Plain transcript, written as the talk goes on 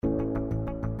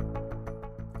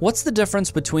What's the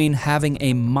difference between having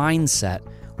a mindset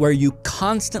where you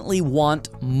constantly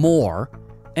want more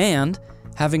and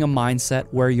having a mindset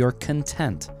where you're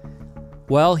content?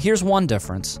 Well, here's one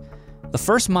difference. The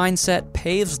first mindset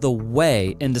paves the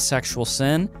way into sexual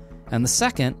sin, and the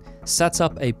second sets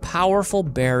up a powerful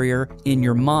barrier in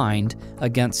your mind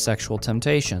against sexual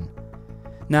temptation.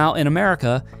 Now, in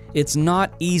America, it's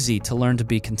not easy to learn to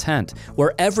be content,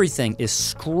 where everything is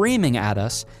screaming at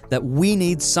us that we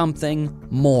need something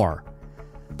more.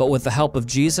 But with the help of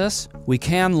Jesus, we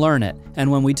can learn it, and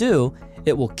when we do,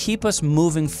 it will keep us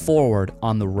moving forward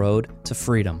on the road to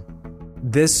freedom.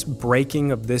 This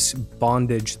breaking of this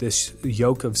bondage, this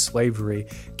yoke of slavery,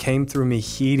 came through me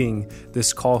heeding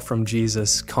this call from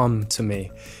Jesus, come to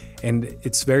me. And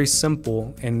it's very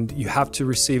simple, and you have to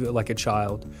receive it like a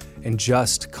child and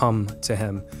just come to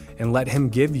him and let him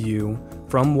give you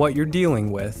from what you're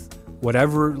dealing with,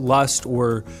 whatever lust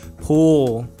or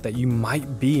pull that you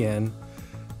might be in,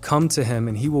 come to him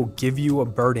and he will give you a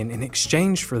burden in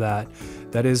exchange for that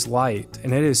is light.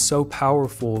 And it is so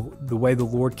powerful the way the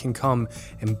Lord can come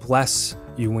and bless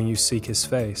you when you seek his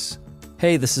face.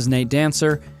 Hey, this is Nate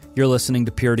Dancer. You're listening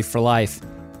to Purity for Life.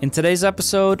 In today's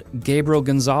episode, Gabriel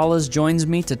Gonzalez joins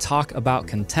me to talk about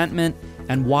contentment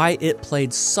and why it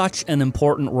played such an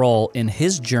important role in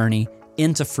his journey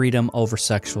into freedom over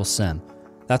sexual sin.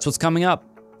 That's what's coming up.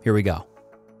 Here we go.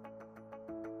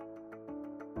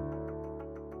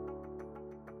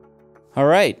 All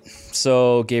right,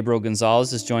 so Gabriel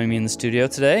Gonzalez is joining me in the studio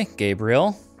today.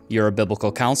 Gabriel, you're a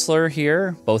biblical counselor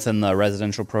here, both in the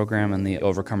residential program and the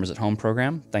Overcomers at Home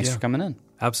program. Thanks for coming in.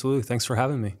 Absolutely. Thanks for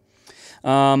having me.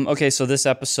 Okay, so this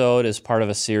episode is part of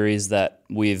a series that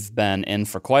we've been in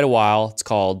for quite a while. It's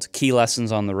called Key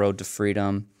Lessons on the Road to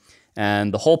Freedom.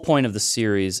 And the whole point of the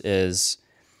series is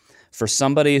for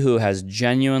somebody who has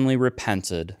genuinely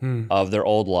repented of their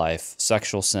old life,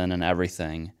 sexual sin and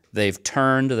everything. They've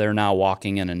turned, they're now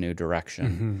walking in a new direction.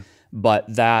 Mm-hmm.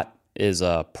 But that is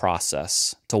a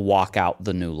process to walk out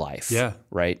the new life,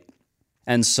 right?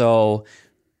 And so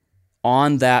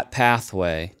on that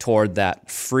pathway toward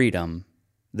that freedom,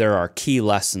 there are key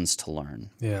lessons to learn.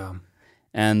 Yeah.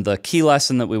 And the key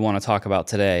lesson that we want to talk about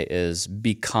today is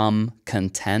become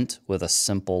content with a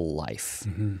simple life.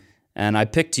 Mm-hmm. And I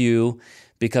picked you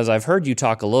because I've heard you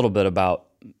talk a little bit about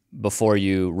before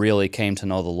you really came to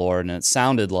know the Lord, and it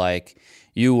sounded like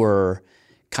you were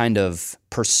kind of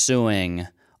pursuing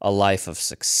a life of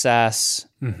success,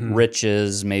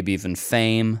 riches, maybe even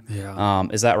fame. Yeah.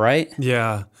 Is that right?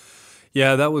 Yeah,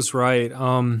 that was right.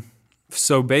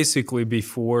 So basically,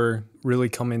 before really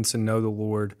coming to know the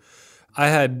Lord, I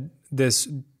had this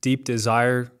deep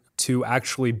desire to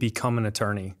actually become an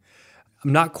attorney.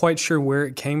 I'm not quite sure where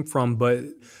it came from, but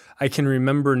I can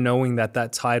remember knowing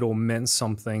that title meant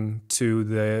something to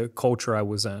the culture I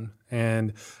was in.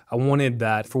 And I wanted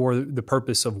that for the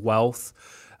purpose of wealth,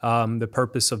 the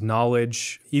purpose of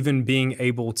knowledge, even being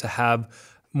able to have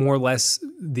more or less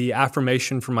the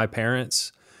affirmation from my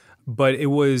parents. But it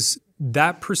was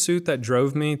that pursuit that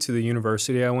drove me to the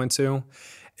university I went to.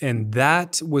 And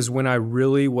that was when I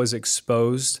really was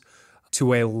exposed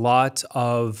to a lot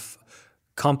of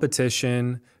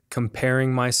competition,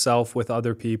 comparing myself with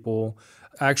other people.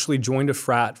 I actually joined a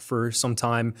frat for some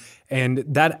time, and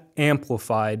that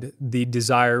amplified the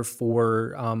desire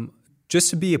for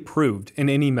just to be approved in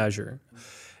any measure.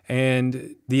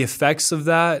 And the effects of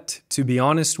that, to be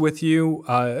honest with you,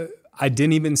 I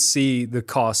didn't even see the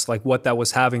cost, like what that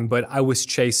was having, but I was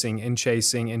chasing and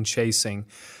chasing and chasing.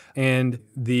 And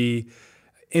the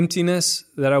emptiness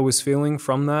that I was feeling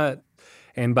from that,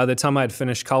 and by the time I had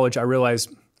finished college, I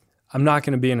realized I'm not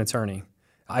going to be an attorney.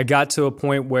 I got to a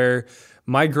point where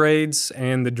my grades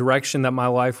and the direction that my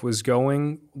life was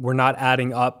going were not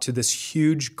adding up to this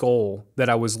huge goal that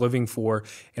I was living for.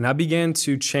 And I began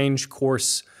to change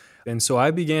course. And so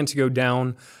I began to go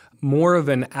down more of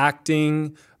an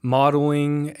acting,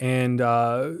 modeling, and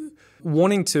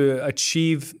wanting to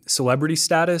achieve celebrity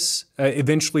status.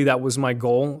 Eventually, that was my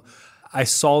goal. I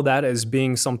saw that as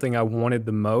being something I wanted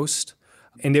the most.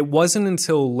 And it wasn't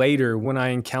until later when I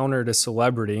encountered a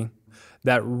celebrity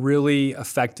that really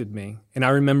affected me. And I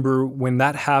remember when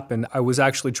that happened, I was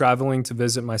actually traveling to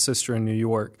visit my sister in New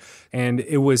York. And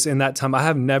it was in that time, I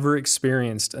have never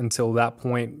experienced until that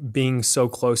point being so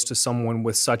close to someone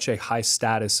with such a high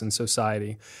status in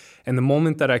society. And the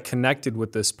moment that I connected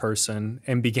with this person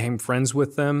and became friends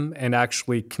with them and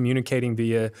actually communicating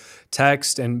via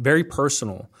text and very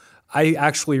personal, I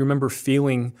actually remember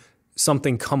feeling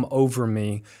something come over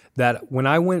me that when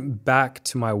I went back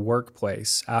to my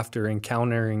workplace after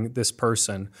encountering this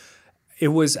person, it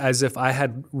was as if I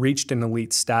had reached an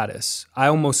elite status. I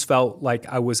almost felt like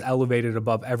I was elevated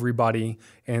above everybody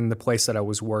in the place that I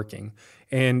was working.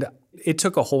 And it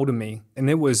took a hold of me, and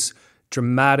it was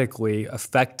dramatically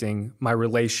affecting my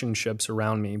relationships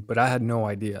around me, but I had no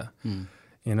idea,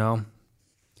 you know?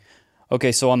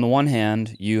 Okay, so on the one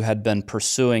hand, you had been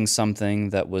pursuing something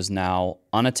that was now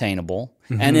unattainable,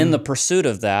 and in the pursuit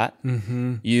of that,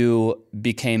 you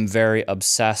became very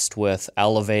obsessed with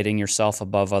elevating yourself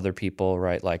above other people,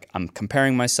 right? Like, I'm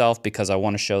comparing myself because I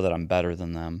want to show that I'm better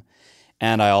than them,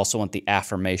 and I also want the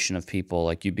affirmation of people.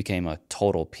 Like, you became a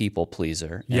total people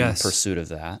pleaser in pursuit of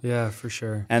that. Yeah, for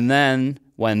sure. And then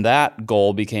when that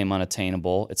goal became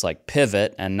unattainable, it's like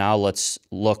pivot, and now let's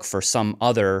look for some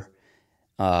other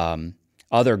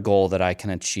goal that I can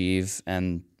achieve,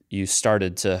 and you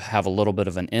started to have a little bit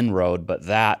of an inroad, but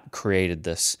that created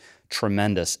this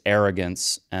tremendous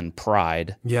arrogance and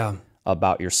pride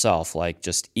about yourself, like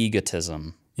just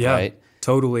egotism, right?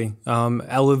 Totally.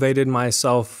 Elevated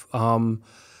myself.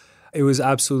 It was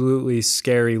absolutely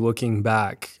scary looking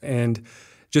back. And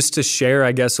just to share,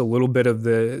 I guess, a little bit of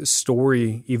the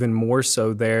story, even more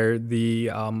so there, the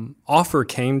offer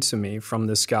came to me from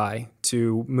this guy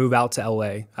to move out to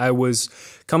LA. I was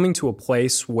coming to a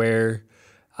place where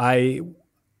I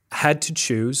had to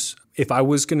choose if I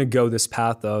was going to go this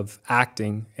path of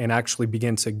acting and actually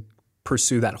begin to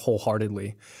pursue that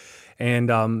wholeheartedly.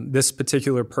 And this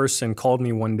particular person called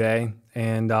me one day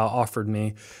and offered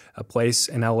me a place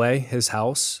in LA, his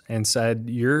house, and said,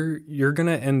 you're going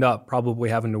to end up probably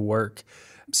having to work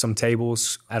some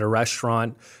tables at a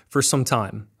restaurant for some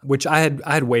time, which I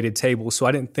had waited tables, so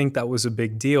I didn't think that was a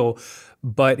big deal.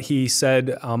 But he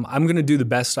said, I'm going to do the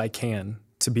best I can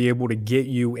to be able to get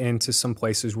you into some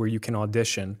places where you can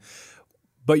audition,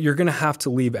 but you're going to have to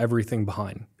leave everything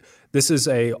behind. This is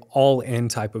a all-in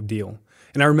type of deal.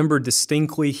 And I remember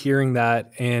distinctly hearing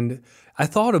that, and I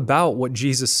thought about what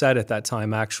Jesus said at that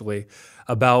time, actually,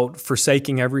 about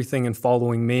forsaking everything and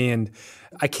following me. And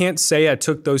I can't say I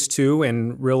took those two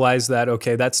and realized that,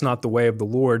 okay, that's not the way of the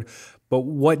Lord. But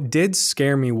what did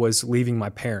scare me was leaving my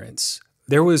parents.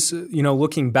 There was,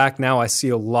 looking back now, I see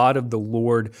a lot of the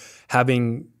Lord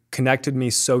having connected me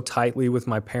so tightly with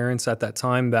my parents at that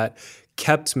time that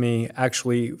kept me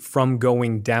actually from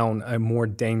going down a more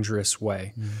dangerous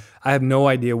way. I have no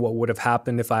idea what would have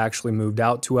happened if I actually moved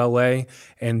out to LA,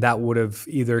 and that would have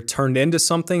either turned into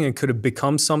something and could have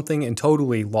become something and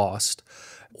totally lost,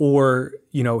 or,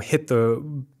 hit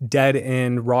the dead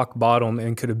end rock bottom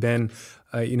and could have been,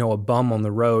 a bum on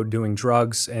the road doing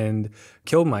drugs and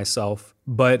killed myself.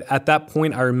 But at that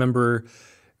point, I remember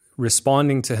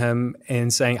responding to him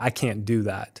and saying, I can't do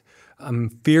that. I'm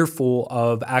fearful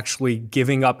of actually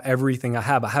giving up everything I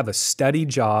have. I have a steady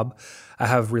job. I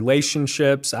have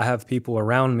relationships. I have people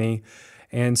around me.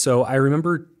 And so I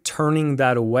remember turning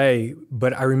that away,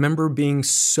 but I remember being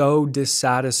so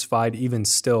dissatisfied even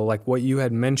still, like what you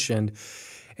had mentioned.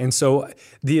 And so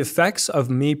the effects of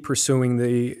me pursuing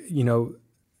the,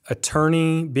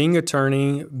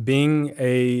 being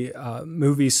a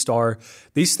movie star,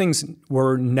 these things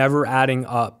were never adding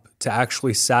up to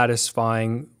actually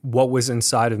satisfying what was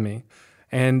inside of me.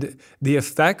 And the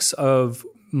effects of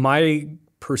my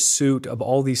pursuit of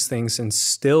all these things and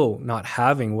still not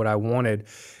having what I wanted,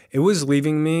 it was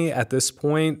leaving me at this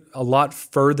point a lot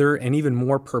further and even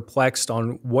more perplexed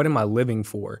on what am I living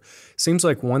for. Seems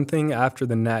like one thing after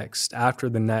the next,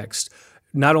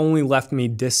 not only left me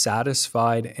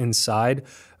dissatisfied inside,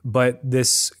 but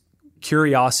this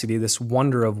curiosity, this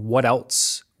wonder of what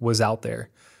else was out there.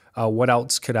 What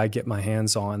else could I get my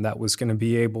hands on that was going to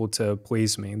be able to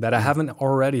please me that I haven't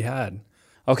already had?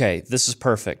 Okay, this is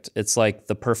perfect. It's like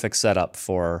the perfect setup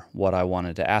for what I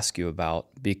wanted to ask you about,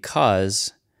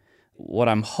 because what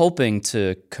I'm hoping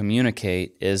to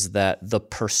communicate is that the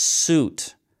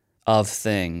pursuit of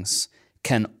things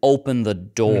can open the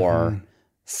door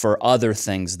for other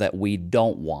things that we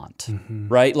don't want,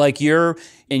 right? Like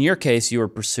in your case, you were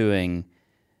pursuing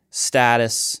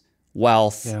status,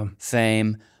 wealth,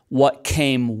 fame. What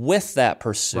came with that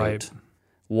pursuit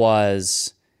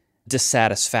was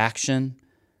dissatisfaction,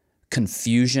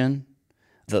 confusion,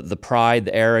 the pride,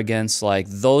 the arrogance, like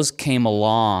those came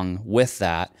along with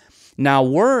that. Now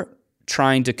we're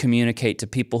trying to communicate to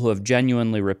people who have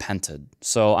genuinely repented.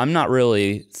 So I'm not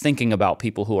really thinking about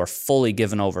people who are fully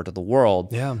given over to the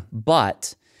world.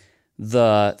 But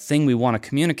the thing we want to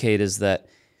communicate is that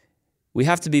we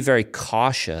have to be very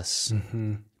cautious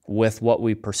with what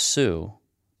we pursue,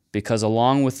 because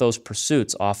along with those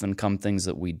pursuits often come things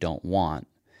that we don't want.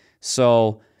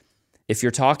 So if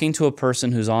you're talking to a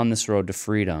person who's on this road to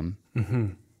freedom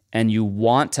and you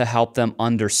want to help them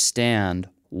understand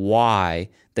why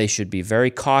they should be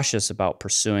very cautious about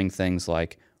pursuing things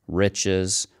like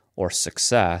riches or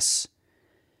success,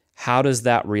 how does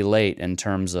that relate in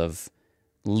terms of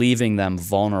leaving them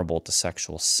vulnerable to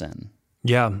sexual sin?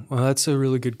 Yeah, well, that's a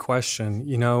really good question.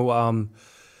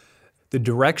 The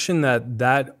direction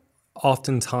that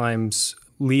oftentimes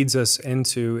leads us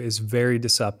into is very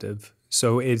deceptive.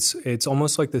 So it's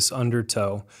almost like this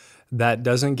undertow that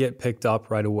doesn't get picked up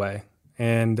right away.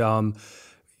 And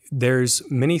there's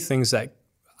many things that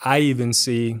I even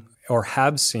see or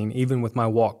have seen, even with my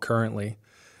walk currently,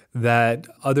 that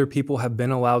other people have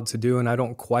been allowed to do, and I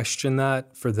don't question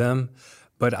that for them.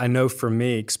 But I know for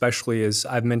me, especially as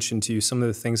I've mentioned to you, some of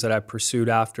the things that I pursued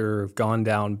after have gone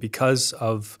down because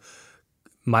of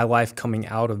my life coming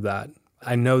out of that.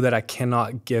 I know that I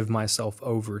cannot give myself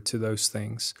over to those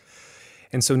things.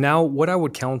 And so now what I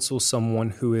would counsel someone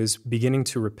who is beginning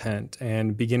to repent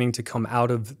and beginning to come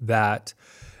out of that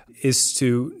is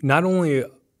to not only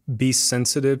be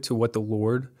sensitive to what the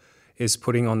Lord is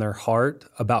putting on their heart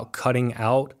about cutting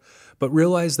out, but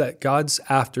realize that God's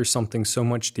after something so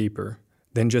much deeper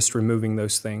than just removing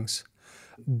those things.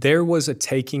 There was a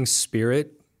taking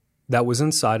spirit that was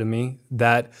inside of me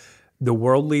that the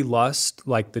worldly lust,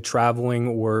 like the traveling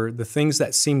or the things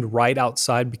that seemed right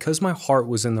outside, because my heart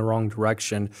was in the wrong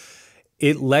direction,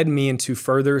 it led me into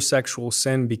further sexual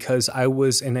sin because I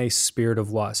was in a spirit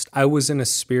of lust. I was in a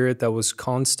spirit that was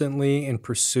constantly in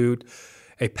pursuit,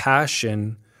 a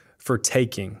passion for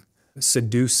taking,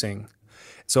 seducing.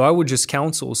 So I would just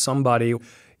counsel somebody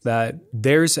that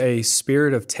there's a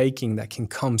spirit of taking that can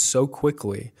come so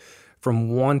quickly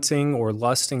from wanting or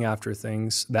lusting after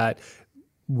things that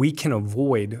we can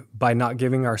avoid by not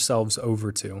giving ourselves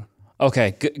over to.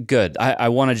 Okay, good. I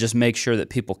want to just make sure that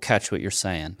people catch what you're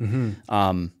saying.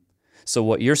 Mm-hmm. So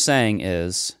what you're saying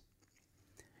is,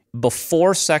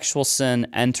 before sexual sin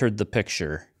entered the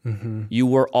picture, Mm-hmm. you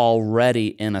were already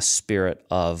in a spirit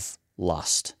of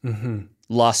lust. Mm-hmm.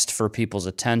 Lust for people's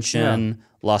attention,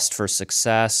 lust for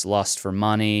success, lust for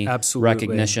money, Absolutely.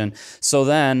 recognition. So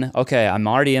then, okay, I'm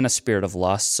already in a spirit of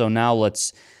lust, so now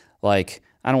let's, like,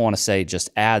 I don't want to say just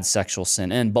add sexual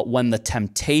sin in, but when the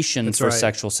temptation That's for right.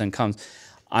 sexual sin comes,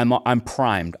 I'm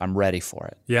primed, I'm ready for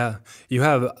it. Yeah, you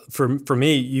have, for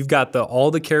me, you've got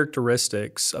all the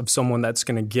characteristics of someone that's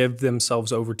going to give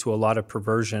themselves over to a lot of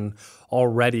perversion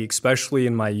already, especially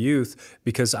in my youth,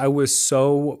 because I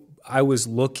was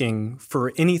looking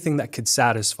for anything that could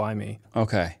satisfy me.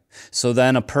 Okay. So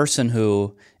then a person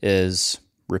who is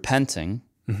repenting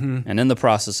and in the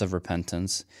process of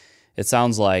repentance, it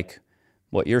sounds like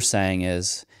what you're saying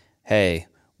is, hey,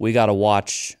 we got to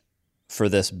watch for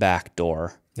this back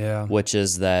door. Yeah. Which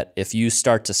is that if you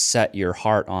start to set your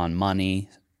heart on money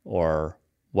or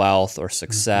wealth or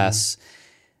success,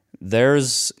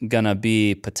 there's going to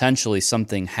be potentially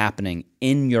something happening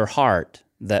in your heart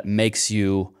that makes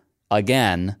you,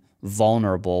 again,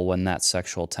 vulnerable when that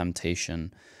sexual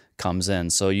temptation comes in.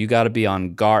 So you got to be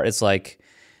on guard. It's like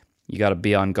you got to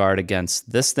be on guard against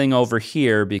this thing over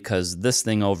here because this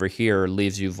thing over here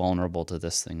leaves you vulnerable to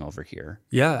this thing over here.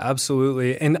 Yeah,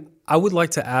 absolutely. And I would like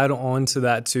to add on to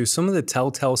that too, some of the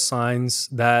telltale signs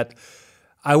that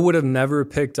I would have never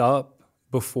picked up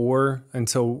before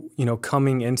until,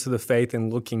 coming into the faith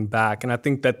and looking back. And I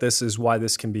think that this is why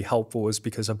this can be helpful, is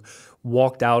because I've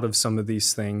walked out of some of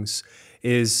these things,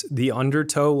 is the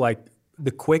undertow, like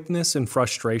the quickness and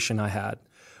frustration I had,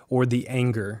 or the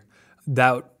anger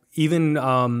that even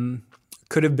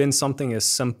could have been something as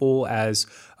simple as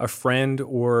a friend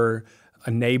or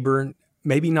a neighbor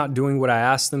maybe not doing what I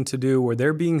asked them to do, or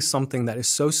there being something that is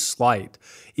so slight,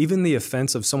 even the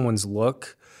offense of someone's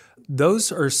look.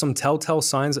 Those are some telltale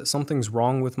signs that something's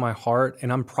wrong with my heart.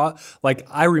 And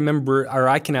I remember, or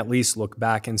I can at least look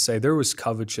back and say there was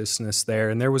covetousness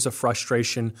there, and there was a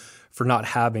frustration for not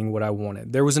having what I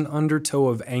wanted. There was an undertow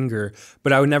of anger,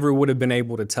 but I never would have been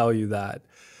able to tell you that.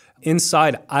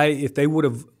 Inside, if they would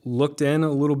have looked in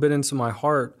a little bit into my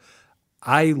heart,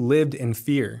 I lived in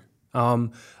fear.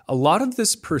 A lot of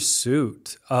this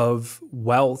pursuit of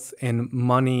wealth and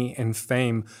money and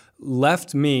fame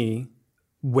left me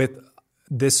with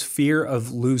this fear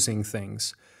of losing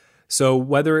things. So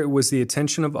whether it was the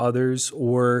attention of others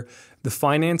or the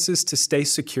finances to stay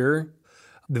secure,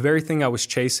 the very thing I was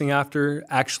chasing after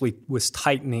actually was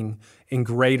tightening in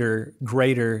greater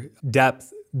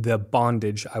depth the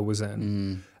bondage I was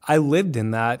in. I lived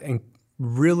in that and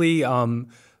really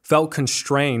felt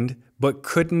constrained, but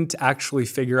couldn't actually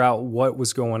figure out what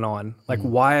was going on, like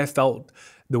why I felt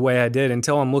the way I did,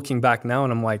 until I'm looking back now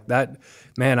and I'm like,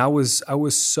 I was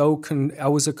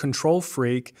a control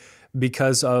freak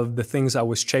because of the things I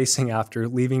was chasing after,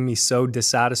 leaving me so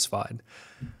dissatisfied.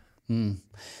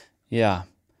 Yeah.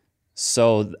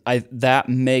 So that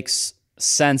makes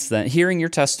sense then. Hearing your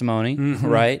testimony,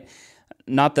 right?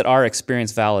 Not that our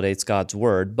experience validates God's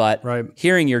word, but Right.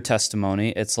 hearing your testimony,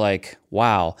 it's like,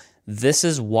 wow, this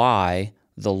is why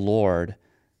the Lord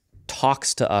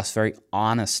talks to us very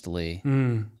honestly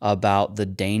about the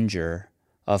danger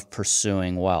of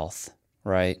pursuing wealth,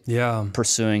 right? Yeah.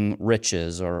 Pursuing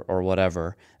riches or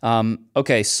whatever.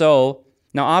 Okay, so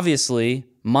now obviously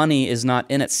money is not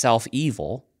in itself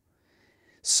evil.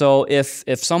 So if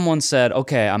someone said,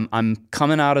 okay, I'm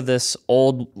coming out of this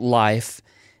old life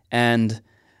and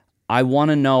I want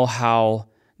to know how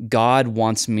God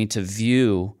wants me to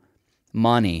view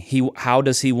money. How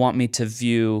does he want me to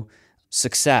view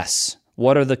success?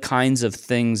 What are the kinds of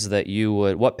things that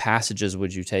what passages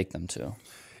would you take them to?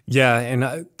 Yeah,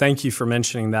 and thank you for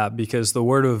mentioning that, because the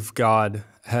Word of God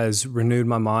has renewed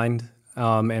my mind,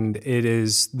 and it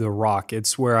is the rock.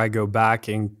 It's where I go back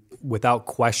and without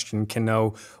question can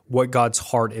know what God's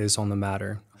heart is on the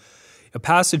matter. A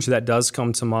passage that does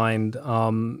come to mind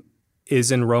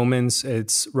is in Romans.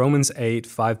 It's Romans 8,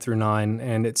 5 through 9,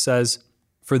 and it says,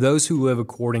 "For those who live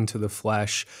according to the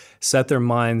flesh set their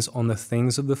minds on the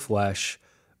things of the flesh,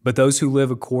 but those who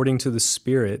live according to the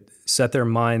Spirit set their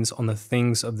minds on the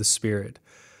things of the Spirit.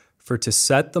 For to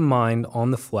set the mind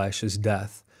on the flesh is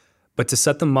death, but to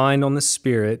set the mind on the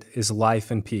Spirit is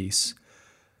life and peace.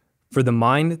 For the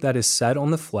mind that is set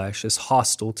on the flesh is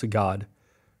hostile to God,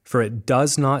 for it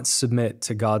does not submit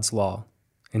to God's law.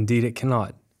 Indeed, it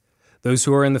cannot. Those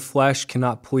who are in the flesh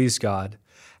cannot please God.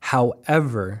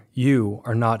 However, you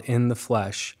are not in the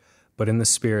flesh, but in the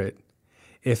Spirit,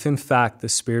 if in fact the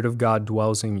Spirit of God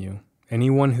dwells in you.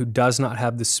 Anyone who does not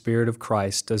have the Spirit of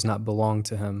Christ does not belong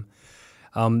to him."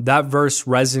 That verse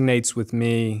resonates with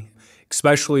me,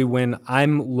 especially when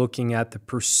I'm looking at the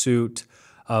pursuit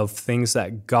of things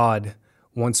that God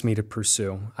wants me to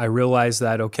pursue. I realize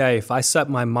that, okay, if I set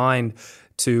my mind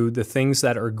to the things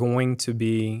that are going to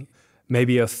be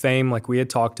maybe a fame like we had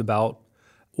talked about,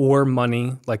 or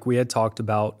money like we had talked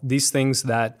about, these things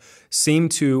that seem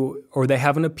to, or they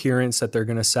have an appearance that they're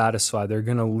going to satisfy, they're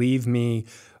going to leave me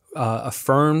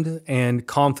affirmed and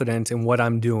confident in what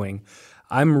I'm doing.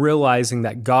 I'm realizing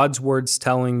that God's word's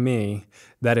telling me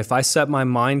that if I set my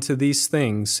mind to these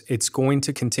things, it's going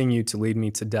to continue to lead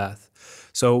me to death.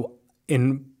 So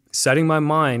in setting my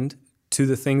mind to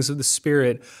the things of the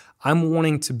Spirit, I'm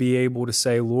wanting to be able to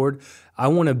say, Lord, I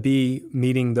want to be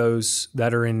meeting those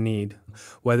that are in need,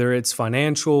 whether it's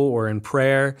financial or in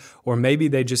prayer, or maybe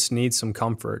they just need some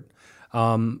comfort.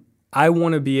 I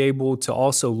want to be able to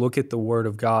also look at the Word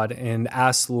of God and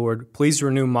ask, Lord, please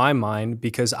renew my mind,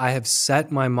 because I have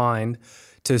set my mind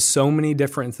to so many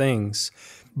different things.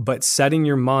 But setting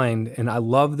your mind, and I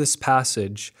love this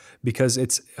passage because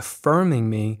it's affirming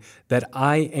me that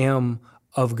I am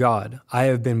of God. I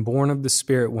have been born of the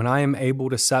Spirit. When I am able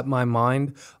to set my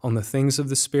mind on the things of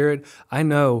the Spirit, I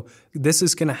know this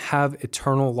is going to have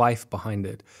eternal life behind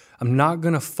it. I'm not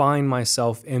going to find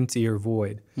myself empty or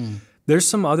void. There's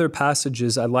some other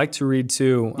passages I'd like to read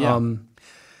too. Yeah.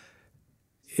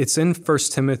 It's in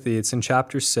 1 Timothy, it's in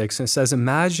chapter 6, and it says,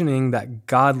 "Imagining that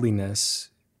godliness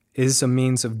is a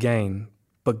means of gain,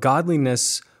 but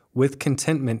godliness with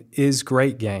contentment is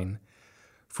great gain.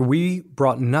 For we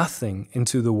brought nothing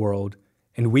into the world,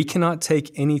 and we cannot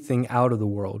take anything out of the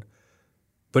world.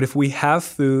 But if we have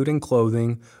food and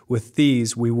clothing, with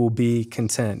these we will be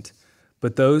content.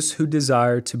 But those who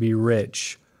desire to be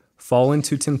rich fall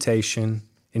into temptation,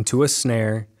 into a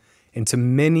snare, into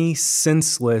many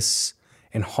senseless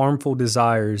and harmful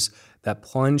desires that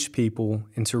plunge people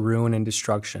into ruin and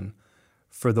destruction.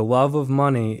 For the love of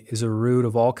money is a root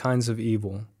of all kinds of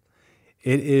evil.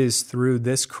 It is through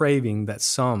this craving that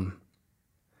some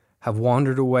have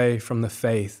wandered away from the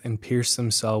faith and pierced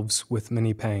themselves with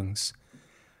many pangs.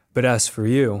 But as for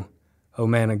you, O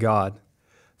man of God,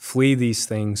 flee these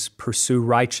things, pursue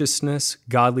righteousness,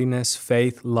 godliness,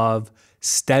 faith, love,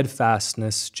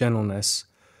 steadfastness, gentleness.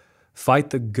 Fight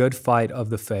the good fight of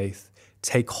the faith.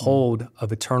 Take hold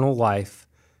of eternal life,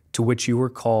 to which you were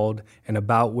called and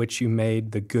about which you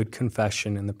made the good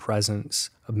confession in the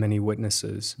presence of many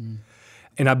witnesses."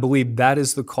 And I believe that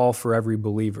is the call for every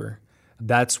believer.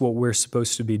 That's what we're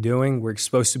supposed to be doing. We're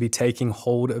supposed to be taking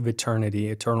hold of eternity,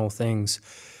 eternal things.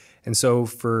 And so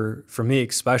for me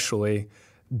especially,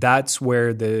 that's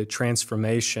where the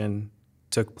transformation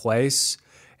took place.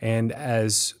 And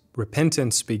as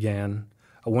repentance began,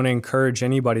 I want to encourage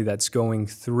anybody that's going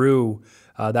through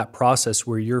that process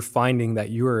where you're finding that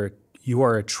you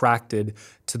are attracted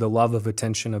to the love of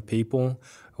attention of people,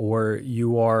 or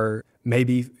you are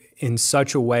maybe in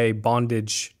such a way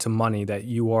bondage to money that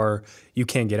you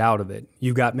can't get out of it.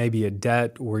 You got maybe a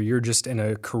debt, or you're just in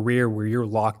a career where you're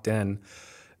locked in.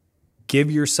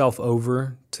 Give yourself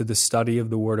over to the study of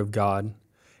the Word of God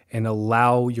and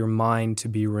allow your mind to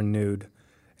be renewed.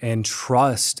 And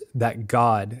trust that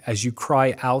God, as you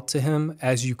cry out to Him,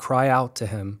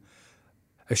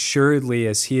 assuredly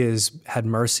as He has had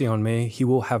mercy on me, He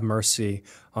will have mercy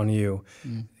on you.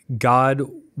 God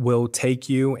will take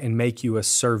you and make you a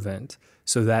servant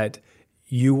so that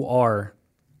you are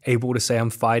able to say, I'm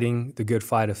fighting the good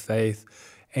fight of faith,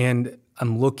 and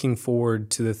I'm looking forward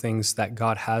to the things that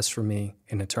God has for me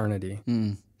in eternity.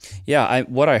 Yeah,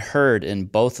 what I heard in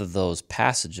both of those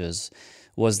passages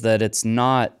was that it's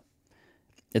not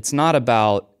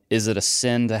about, is it a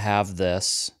sin to have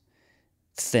this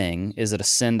thing? Is it a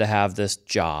sin to have this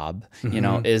job?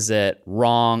 Is it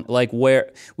wrong? Like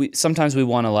sometimes we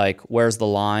want to where's the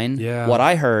line? Yeah. What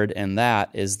I heard in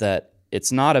that is that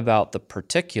it's not about the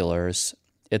particulars,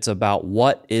 it's about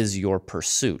what is your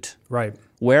pursuit. Right.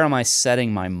 Where am I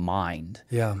setting my mind?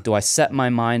 Yeah. Do I set my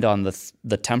mind on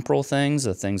the temporal things,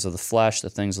 the things of the flesh,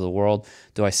 the things of the world?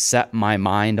 Do I set my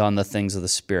mind on the things of the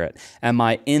Spirit? Am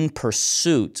I in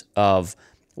pursuit of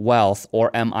wealth, or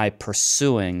am I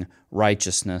pursuing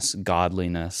righteousness,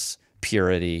 godliness,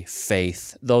 purity,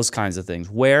 faith, those kinds of things?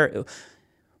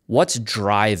 What's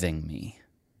driving me,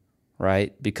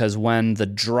 right? Because when the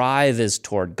drive is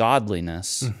toward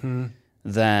godliness,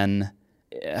 then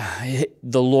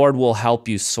the Lord will help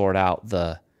you sort out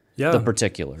the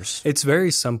particulars. It's very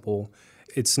simple.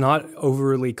 It's not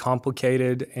overly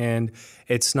complicated, and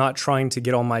it's not trying to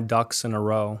get all my ducks in a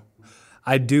row.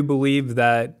 I do believe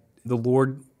that the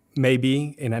Lord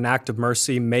maybe in an act of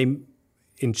mercy, may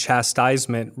in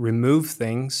chastisement remove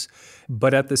things,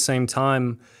 but at the same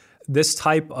time, this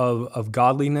type of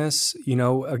godliness,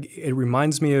 it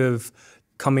reminds me of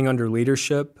coming under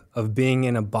leadership, of being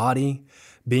in a body,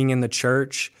 being in the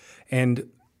church. And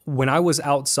when I was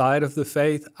outside of the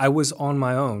faith, I was on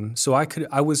my own. So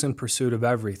I was in pursuit of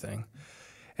everything.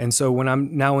 And so when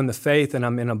I'm now in the faith and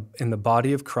I'm in the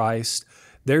body of Christ,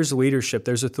 there's leadership,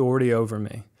 there's authority over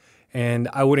me. And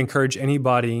I would encourage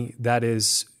anybody that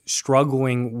is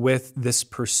struggling with this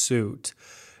pursuit,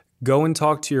 go and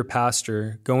talk to your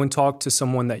pastor, go and talk to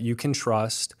someone that you can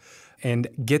trust, and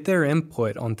get their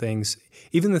input on things,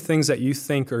 even the things that you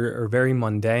think are very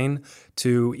mundane,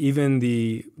 to even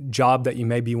the job that you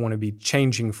maybe want to be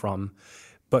changing from.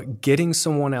 But getting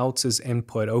someone else's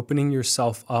input, opening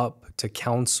yourself up to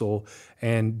counsel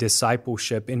and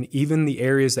discipleship, and even the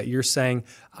areas that you're saying,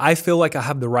 I feel like I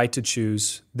have the right to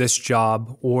choose this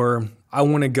job, or I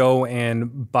want to go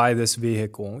and buy this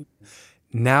vehicle.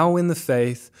 Now in the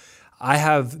faith, I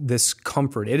have this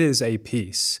comfort. It is a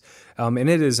peace. And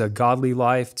it is a godly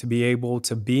life to be able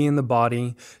to be in the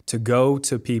body, to go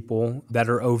to people that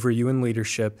are over you in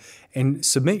leadership and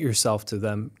submit yourself to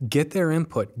them. Get their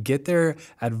input, get their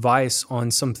advice on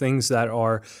some things that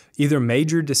are either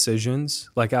major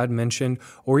decisions, like I'd mentioned,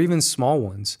 or even small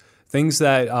ones, things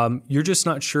that you're just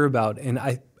not sure about. And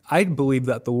I believe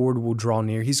that the Lord will draw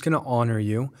near. He's going to honor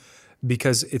you,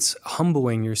 because it's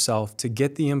humbling yourself to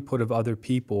get the input of other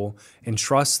people and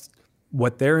trust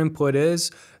what their input is,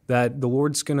 that the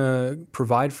Lord's going to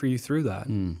provide for you through that.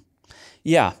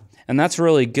 Yeah, and that's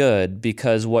really good,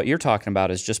 because what you're talking about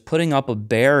is just putting up a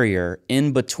barrier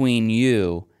in between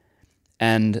you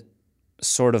and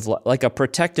sort of like a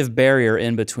protective barrier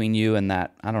in between you and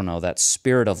that, I don't know, that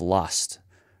spirit of lust,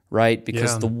 right?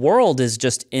 Because the world is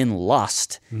just in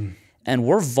lust, and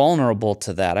we're vulnerable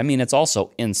to that. I mean, it's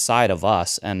also inside of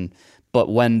us, but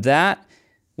when the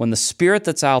spirit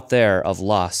that's out there of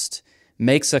lust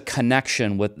makes a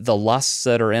connection with the lusts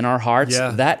that are in our hearts,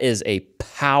 that is a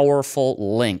powerful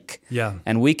link. Yeah.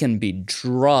 And we can be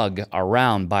drug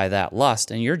around by that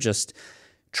lust. And you're just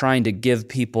trying to give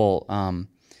people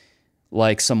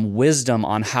some wisdom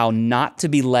on how not to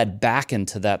be led back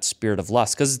into that spirit of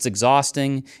lust, because it's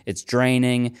exhausting, it's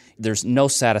draining, there's no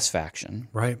satisfaction.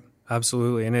 Right.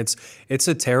 Absolutely. And it's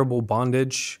a terrible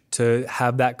bondage to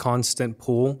have that constant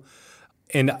pull.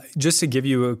 And just to give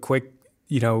you a quick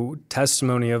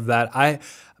testimony of that,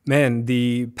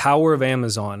 the power of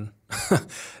Amazon,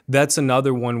 that's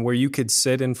another one where you could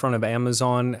sit in front of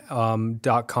Amazon.com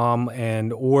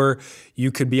or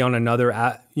you could be on another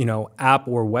app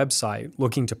or website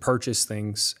looking to purchase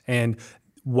things. And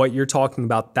what you're talking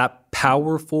about, that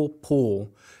powerful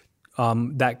pull,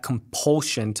 that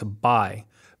compulsion to buy,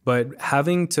 but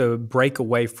having to break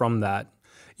away from that.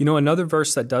 Another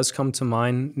verse that does come to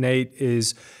mind, Nate,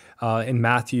 is in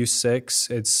Matthew 6.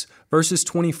 It's verses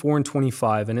 24 and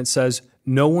 25, and it says,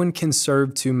 No one can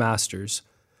serve two masters,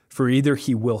 for either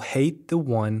he will hate the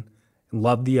one and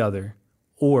love the other,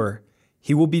 or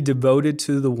he will be devoted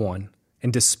to the one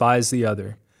and despise the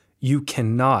other. You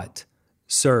cannot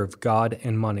serve God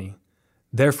and money.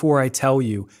 Therefore, I tell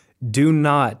you, do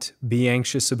not be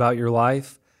anxious about your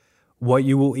life, what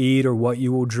you will eat or what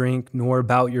you will drink, nor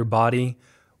about your body,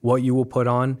 what you will put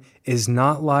on. Is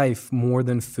not life more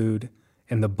than food,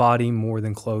 and the body more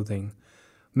than clothing?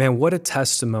 Man, what a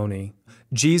testimony.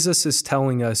 Jesus is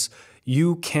telling us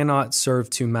you cannot serve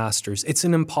two masters. It's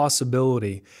an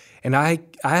impossibility. And I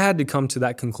had to come to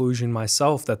that conclusion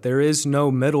myself, that there is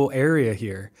no middle area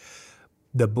here.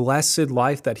 The blessed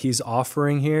life that he's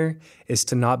offering here is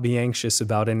to not be anxious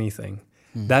about anything.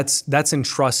 That's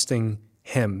entrusting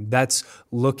him. That's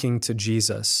looking to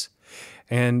Jesus.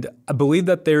 And I believe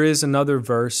that there is another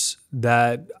verse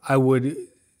that I would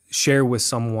share with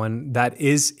someone that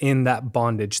is in that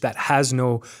bondage, that has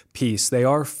no peace. They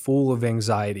are full of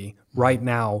anxiety right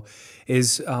now.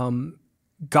 Is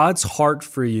God's heart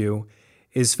for you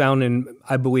is found in,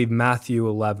 I believe, Matthew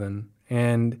 11.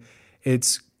 And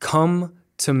it's, come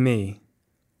to me,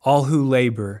 all who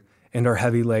labor and are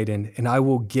heavy laden, and I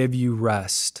will give you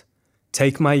rest.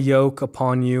 Take my yoke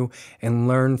upon you and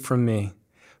learn from me,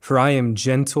 for I am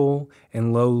gentle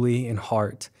and lowly in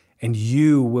heart, and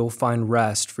you will find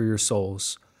rest for your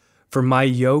souls. For my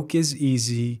yoke is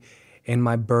easy and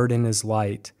my burden is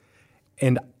light.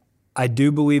 And I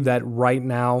do believe that right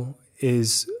now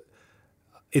it's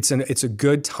a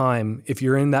good time if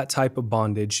you're in that type of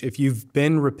bondage. If you've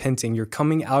been repenting, you're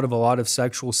coming out of a lot of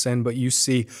sexual sin, but you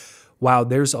see, wow,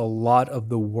 there's a lot of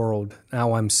the world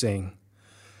now I'm seeing.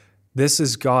 This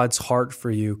is God's heart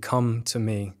for you. Come to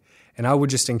me. And I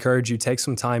would just encourage you, take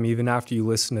some time even after you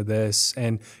listen to this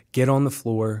and get on the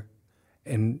floor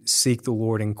and seek the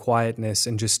Lord in quietness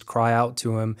and just cry out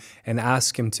to him and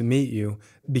ask him to meet you,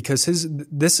 because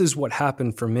this is what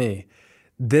happened for me.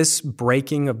 This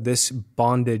breaking of this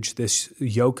bondage, this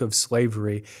yoke of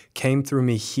slavery came through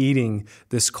me heeding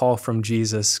this call from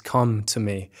Jesus, come to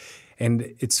me.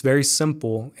 And it's very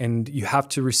simple, and you have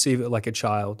to receive it like a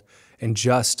child and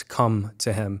just come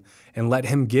to him and let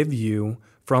him give you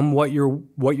from what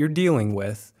you're dealing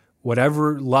with,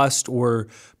 whatever lust or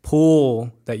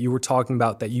pull that you were talking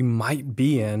about that you might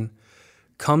be in.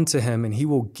 Come to him and he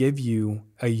will give you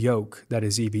a yoke that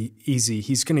is easy.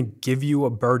 He's going to give you a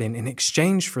burden in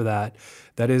exchange for that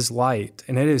is light.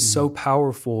 And it is so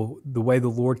powerful the way the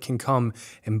Lord can come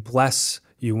and bless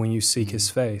you when you seek his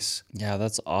face. Yeah,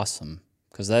 that's awesome,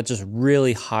 because that just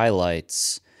really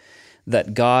highlights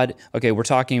that God, okay, we're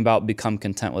talking about become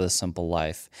content with a simple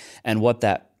life. And what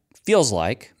that feels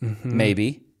like,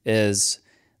 maybe, is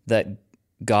that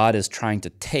God is trying to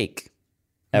take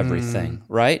everything,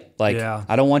 right? Like, Yeah.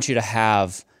 I don't want you to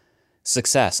have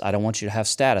success. I don't want you to have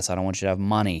status. I don't want you to have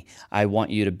money. I want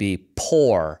you to be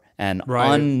poor and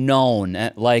unknown.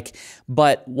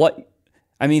 But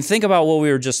think about what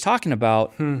we were just talking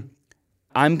about.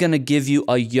 I'm going to give you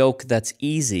a yoke that's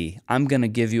easy. I'm going to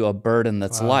give you a burden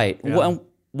that's light. Yeah.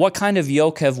 What kind of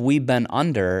yoke have we been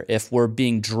under if we're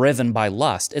being driven by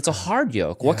lust? It's a hard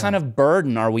yoke. Yeah. What kind of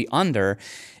burden are we under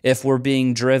if we're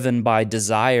being driven by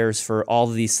desires for all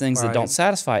of these things that don't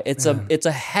satisfy? It's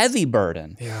a heavy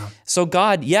burden. Yeah. So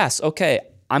God, yes, okay,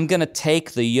 I'm going to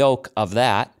take the yoke of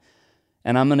that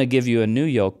and I'm going to give you a new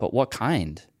yoke, but what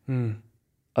kind?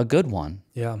 A good one.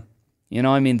 Yeah.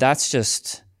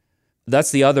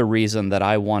 That's the other reason that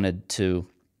I wanted to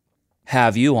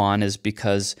have you on, is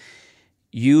because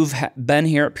you've been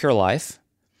here at Pure Life.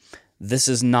 This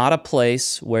is not a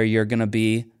place where you're going to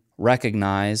be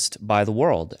recognized by the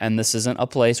world, and this isn't a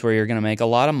place where you're going to make a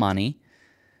lot of money.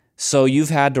 So you've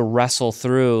had to wrestle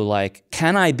through, like,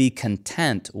 can I be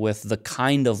content with the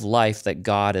kind of life that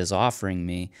God is offering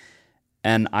me?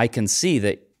 And I can see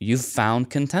that you've found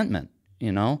contentment.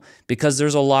 Because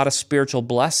there's a lot of spiritual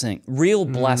real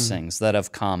blessings that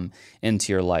have come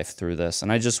into your life through this.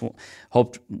 And I just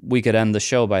hoped we could end the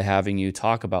show by having you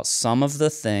talk about some of the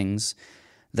things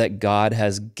that God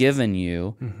has given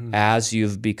you as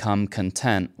you've become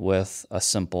content with a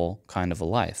simple kind of a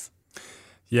life.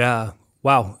 Yeah.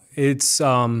 Wow. It's,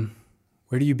 where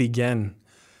do you begin?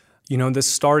 This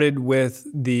started with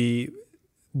the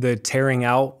tearing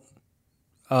out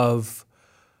of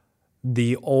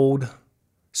the old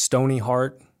stony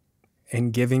heart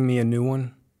and giving me a new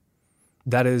one.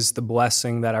 That is the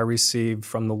blessing that I received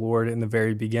from the Lord in the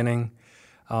very beginning.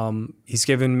 He's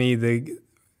given me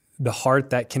the heart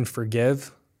that can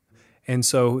forgive. And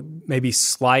so maybe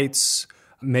slights,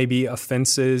 maybe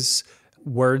offenses,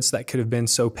 words that could have been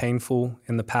so painful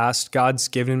in the past, God's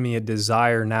given me a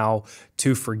desire now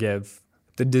to forgive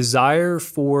The desire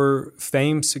for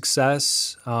fame,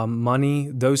 success, money,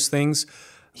 those things,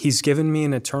 He's given me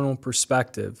an eternal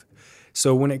perspective.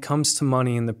 So when it comes to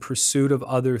money and the pursuit of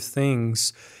other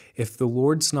things, if the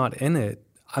Lord's not in it,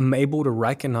 I'm able to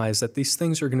recognize that these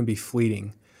things are going to be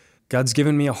fleeting. God's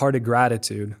given me a heart of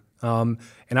gratitude. And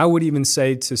I would even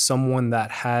say to someone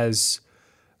that has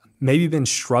maybe been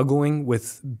struggling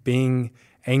with being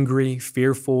angry,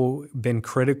 fearful, been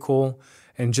critical,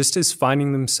 and just is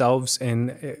finding themselves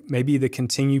in maybe the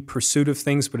continued pursuit of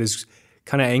things, but is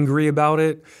kind of angry about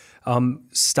it,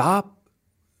 stop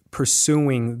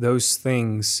pursuing those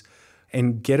things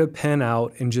and get a pen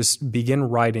out and just begin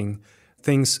writing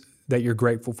things that you're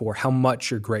grateful for, how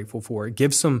much you're grateful for.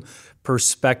 Give some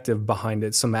perspective behind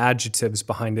it, some adjectives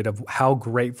behind it of how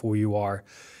grateful you are.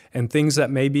 And things that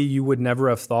maybe you would never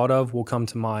have thought of will come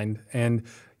to mind. And,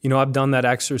 I've done that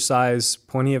exercise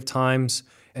plenty of times,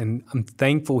 and I'm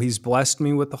thankful He's blessed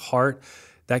me with a heart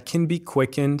that can be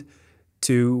quickened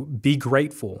to be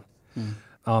grateful.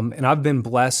 And I've been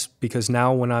blessed because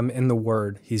now when I'm in the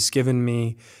Word, He's given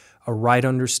me a right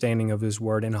understanding of His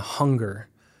Word and a hunger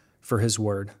for His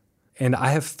Word. And I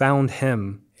have found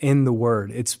Him in the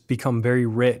Word. It's become very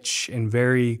rich and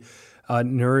very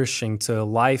nourishing to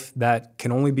life that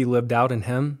can only be lived out in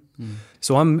Him.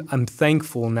 So I'm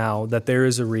thankful now that there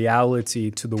is a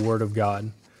reality to the Word of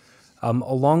God,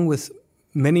 along with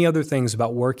many other things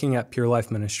about working at Pure Life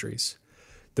Ministries,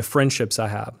 the friendships I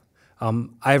have.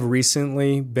 I have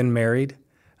recently been married.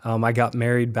 I got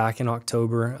married back in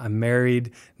October. I'm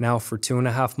married now for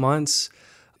 2.5 months.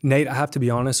 Nate, I have to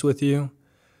be honest with you.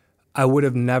 I would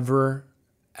have never,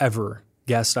 ever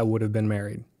guessed I would have been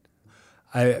married.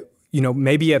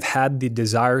 Maybe I've had the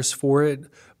desires for it,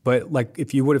 but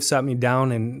if you would have sat me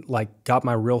down and got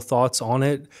my real thoughts on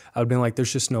it, I would have been like,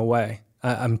 there's just no way.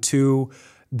 I'm too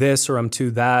this or I'm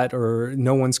too that, or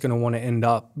no one's going to want to end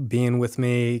up being with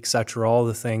me, etc., all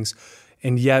the things.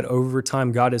 And yet over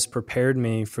time, God has prepared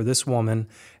me for this woman.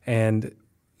 And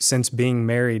since being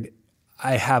married,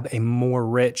 I have a more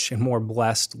rich and more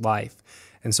blessed life.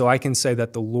 And so I can say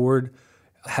that the Lord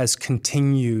has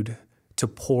continued to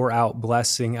pour out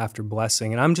blessing after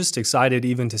blessing. And I'm just excited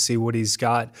even to see what He's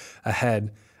got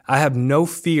ahead. I have no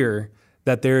fear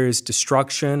that there is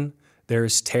destruction,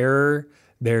 there's terror,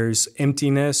 there's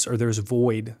emptiness, or there's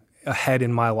void ahead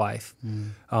in my life.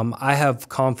 I have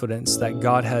confidence that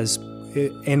God has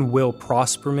and will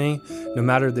prosper me no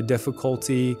matter the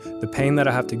difficulty, the pain that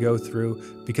I have to go through,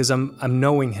 because I'm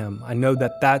knowing Him. I know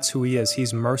that that's who He is.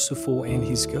 He's merciful and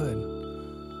He's good.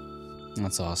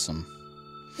 That's awesome.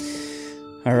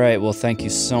 All right. Well, thank you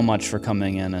so much for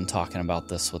coming in and talking about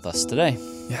this with us today.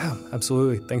 Yeah,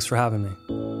 absolutely. Thanks for having me.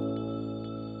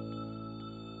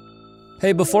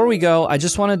 Hey, before we go, I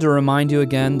just wanted to remind you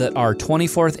again that our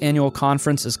 24th annual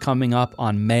conference is coming up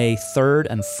on May 3rd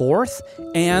and 4th,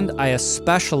 and I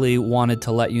especially wanted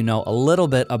to let you know a little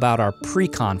bit about our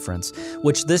pre-conference,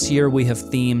 which this year we have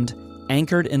themed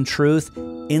Anchored in Truth,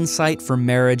 Insight for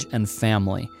Marriage and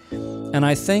Family. And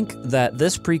I think that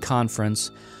this pre-conference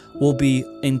will be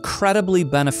incredibly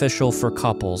beneficial for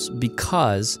couples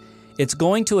because it's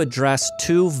going to address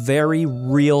two very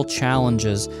real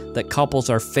challenges that couples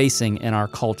are facing in our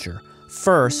culture.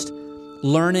 First,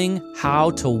 learning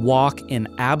how to walk in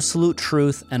absolute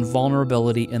truth and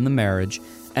vulnerability in the marriage.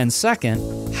 And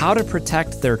second, how to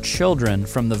protect their children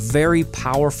from the very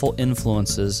powerful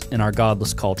influences in our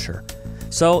godless culture.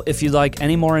 So if you'd like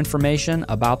any more information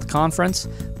about the conference,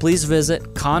 please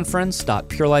visit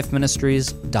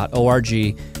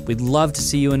conference.purelifeministries.org. We'd love to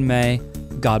see you in May.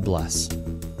 God bless.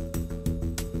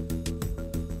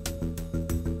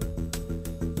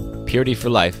 Purity for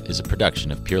Life is a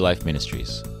production of Pure Life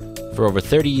Ministries. For over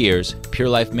 30 years, Pure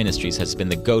Life Ministries has been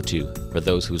the go-to for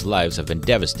those whose lives have been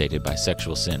devastated by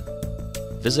sexual sin.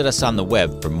 Visit us on the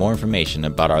web for more information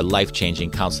about our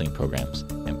life-changing counseling programs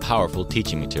and powerful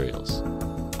teaching materials.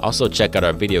 Also check out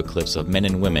our video clips of men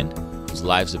and women whose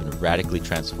lives have been radically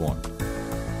transformed.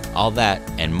 All that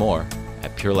and more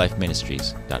at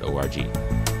purelifeministries.org.